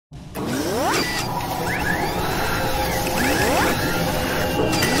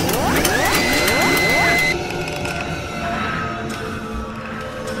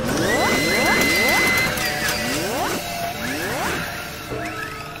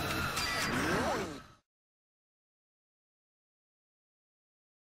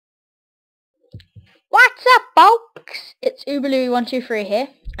What's up, folks? It's Uberlouie123 here,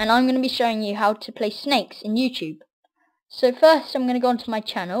 and I'm going to be showing you how to play snakes in YouTube. So first, I'm going to go onto my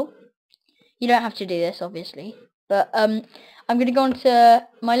channel. You don't have to do this, obviously, but I'm going to go onto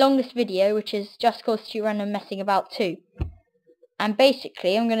my longest video, which is Just Cause 2 Random Messing About 2. And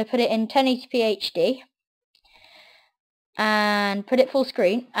basically, I'm going to put it in 1080p HD, and put it full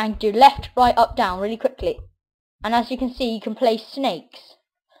screen, and do left, right, up, down really quickly. And as you can see, you can play snakes.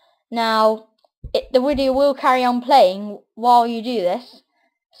 Now, the video will carry on playing while you do this,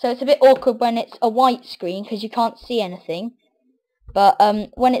 so it's a bit awkward when it's a white screen because you can't see anything, but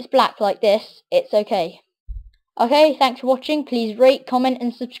when it's black like this, it's okay. Okay, thanks for watching. Please rate, comment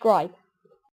and subscribe.